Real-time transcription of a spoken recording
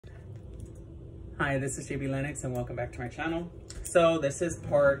Hi, this is JB Lennox and welcome back to my channel. So this is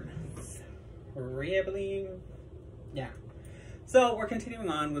part 3, I believe. Yeah. So we're continuing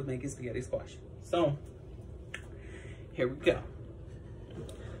on with making spaghetti squash. So here we go.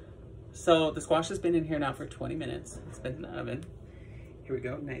 So the squash has been in here now for 20 minutes. It's been in the oven. Here we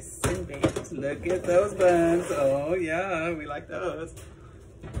go, nice and baked. Look at those buns. Oh yeah, we like those.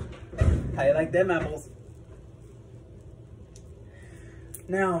 How you like them apples?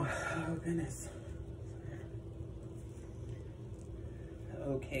 Now, oh goodness.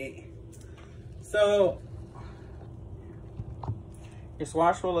 Okay, so your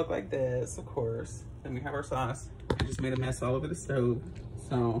squash will look like this, of course. Then we have our sauce. I just made a mess all over the stove,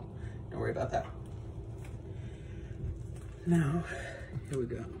 so don't worry about that. Now, here we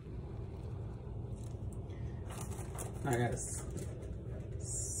go. I gotta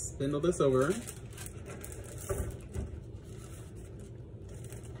spindle this over.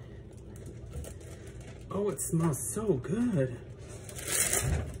 Oh, it smells so good.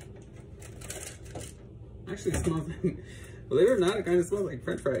 Actually, it smells like, believe it or not, it kind of smells like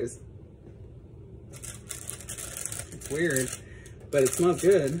French fries. It's weird, but it smells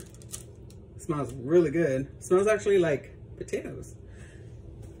good. It smells really good. It smells actually like potatoes.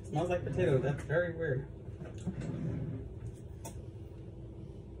 It smells like potato. That's very weird.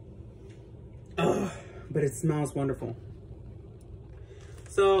 Oh, but it smells wonderful.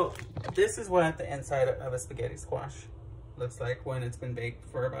 So this is what the inside of a spaghetti squash looks like when it's been baked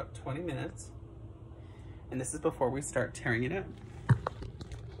for about 20 minutes. And this is before we start tearing it out.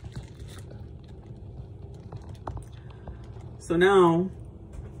 So now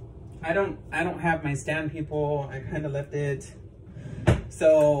I don't have my stand, people. I kind of left it.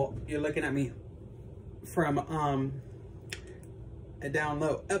 So you're looking at me from a down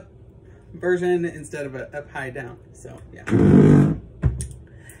low up version instead of a up high down. So yeah.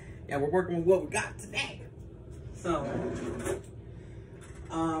 Yeah, we're working with what we got today. So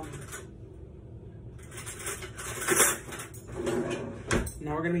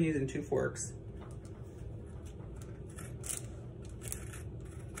now we're gonna be using 2 forks.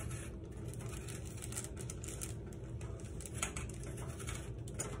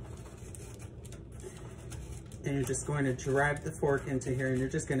 And you're just going to drive the fork into here and you're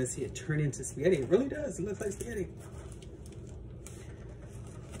just gonna see it turn into spaghetti. It really does, it looks like spaghetti.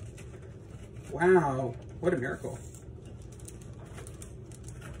 Wow, what a miracle.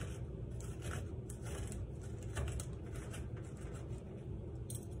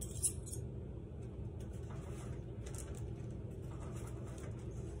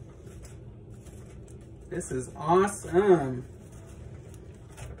 This is awesome.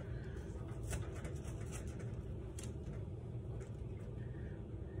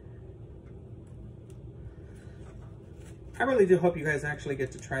 I really do hope you guys actually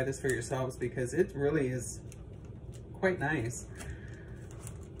get to try this for yourselves because it really is quite nice.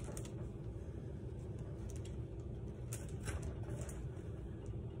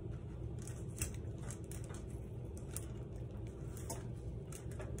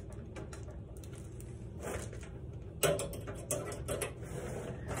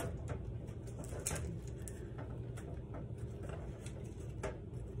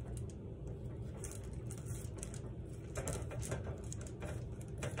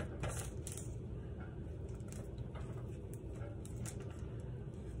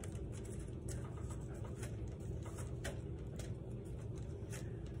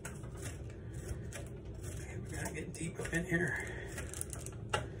 Get deep up in here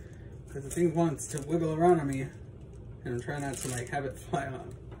because the thing wants to wiggle around on me and I'm trying not to like have it fly off.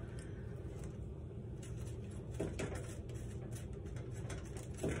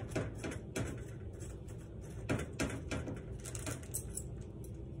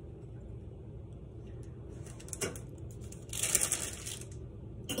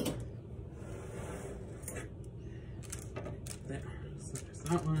 There, so there's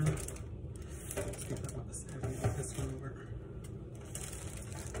that one. Let's get that on the side. Move this one over.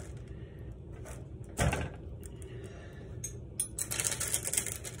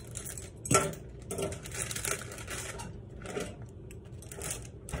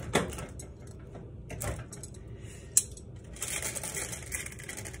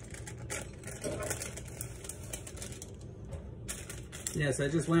 Yes, I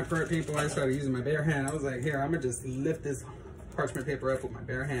just went for it, people. I started using my bare hand. I was like, here, I'm gonna just lift this parchment paper up with my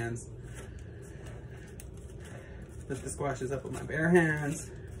bare hands. Lift the squashes up with my bare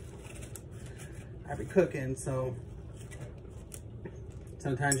hands. I be cooking, so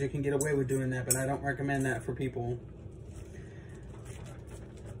sometimes you can get away with doing that, but I don't recommend that for people.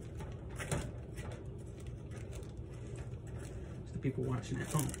 people watching at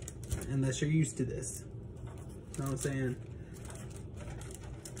home, unless you're used to this. You know what I'm saying?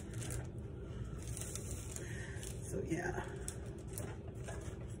 So yeah.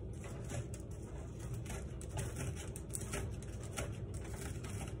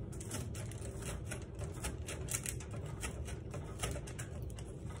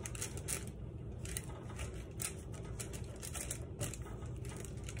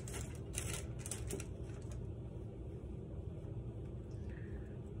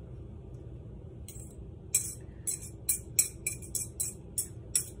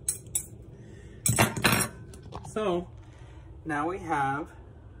 So now we have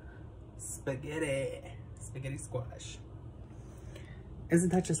spaghetti squash. Isn't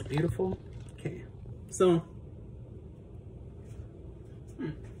that just beautiful? Okay, so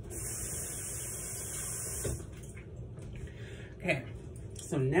okay,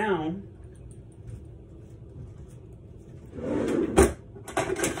 so now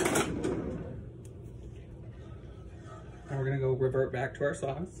we're gonna go revert back to our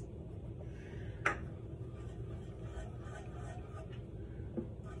sauce.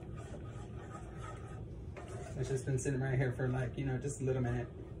 It's just been sitting right here for like, you know, just a little minute.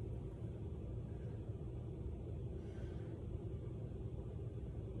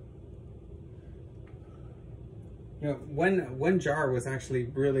 You know, one jar was actually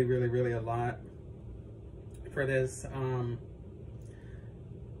really a lot for this. It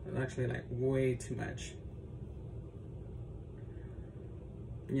was actually like way too much.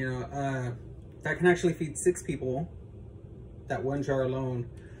 You know, that can actually feed 6 people, that one jar alone.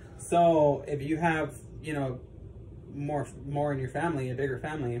 So if you have, you know, more in your family, a bigger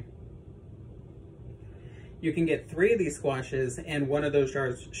family, you can get 3 of these squashes, and one of those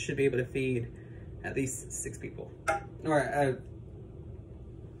jars should be able to feed at least 6 people, or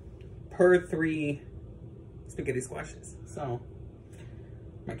per 3 spaghetti squashes. So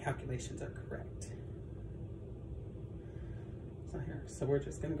my calculations are correct. So here, so we're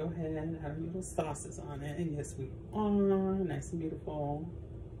just gonna go ahead and add our little sauces on it, and yes, we are nice and beautiful.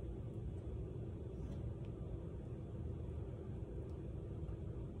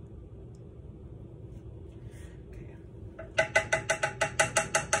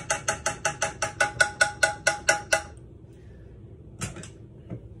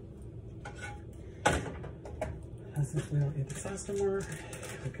 Since we don't need the sauce anymore,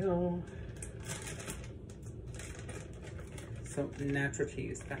 here we go. So natural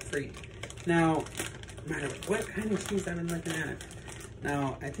cheese, fat-free. Now, no matter what kind of cheese I've been looking at,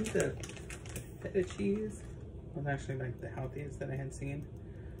 now I think the feta cheese was actually like the healthiest that I had seen.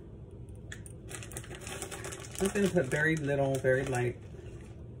 I'm just gonna put very little, very light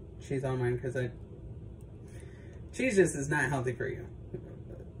cheese on mine because cheese just is not healthy for you.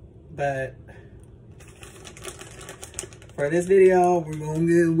 But for this video, we're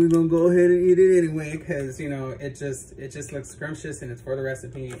gonna go ahead and eat it anyway, because you know it just looks scrumptious and it's for the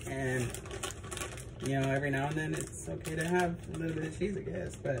recipe, and you know every now and then it's okay to have a little bit of cheese, I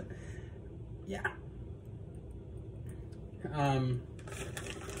guess. But yeah,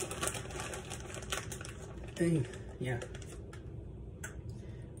 yeah.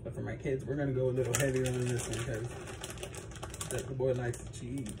 But for my kids, we're gonna go a little heavier on this one because the boy likes the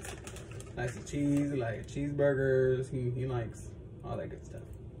cheese. Likes the cheese, like cheeseburgers. He likes all that good stuff.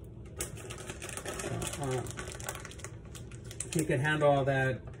 So, he can handle all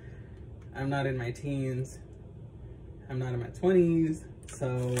that. I'm not in my teens. I'm not in my 20s, so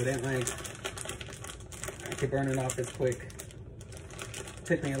it ain't like I could burn it off as quick. It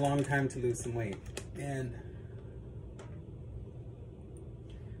took me a long time to lose some weight, and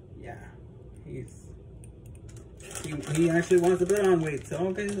yeah, he actually wants to put on weight, so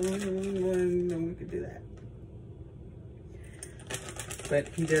okay, so we could do that. But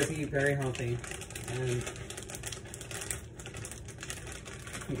he does eat very healthy, and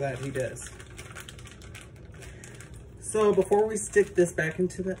I'm glad he does. So before we stick this back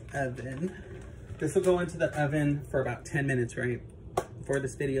into the oven, this will go into the oven for about 10 minutes, right? Before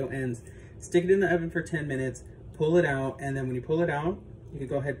this video ends. Stick it in the oven for 10 minutes, pull it out, and then when you pull it out, you can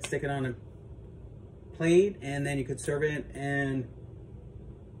go ahead and stick it on a plate, and then you could serve it, and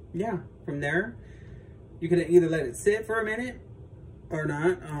yeah, from there you could either let it sit for a minute or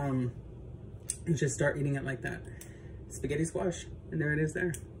not, and just start eating it like that. Spaghetti squash, and there it is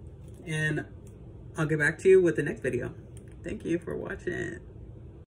there. And I'll get back to you with the next video. Thank you for watching.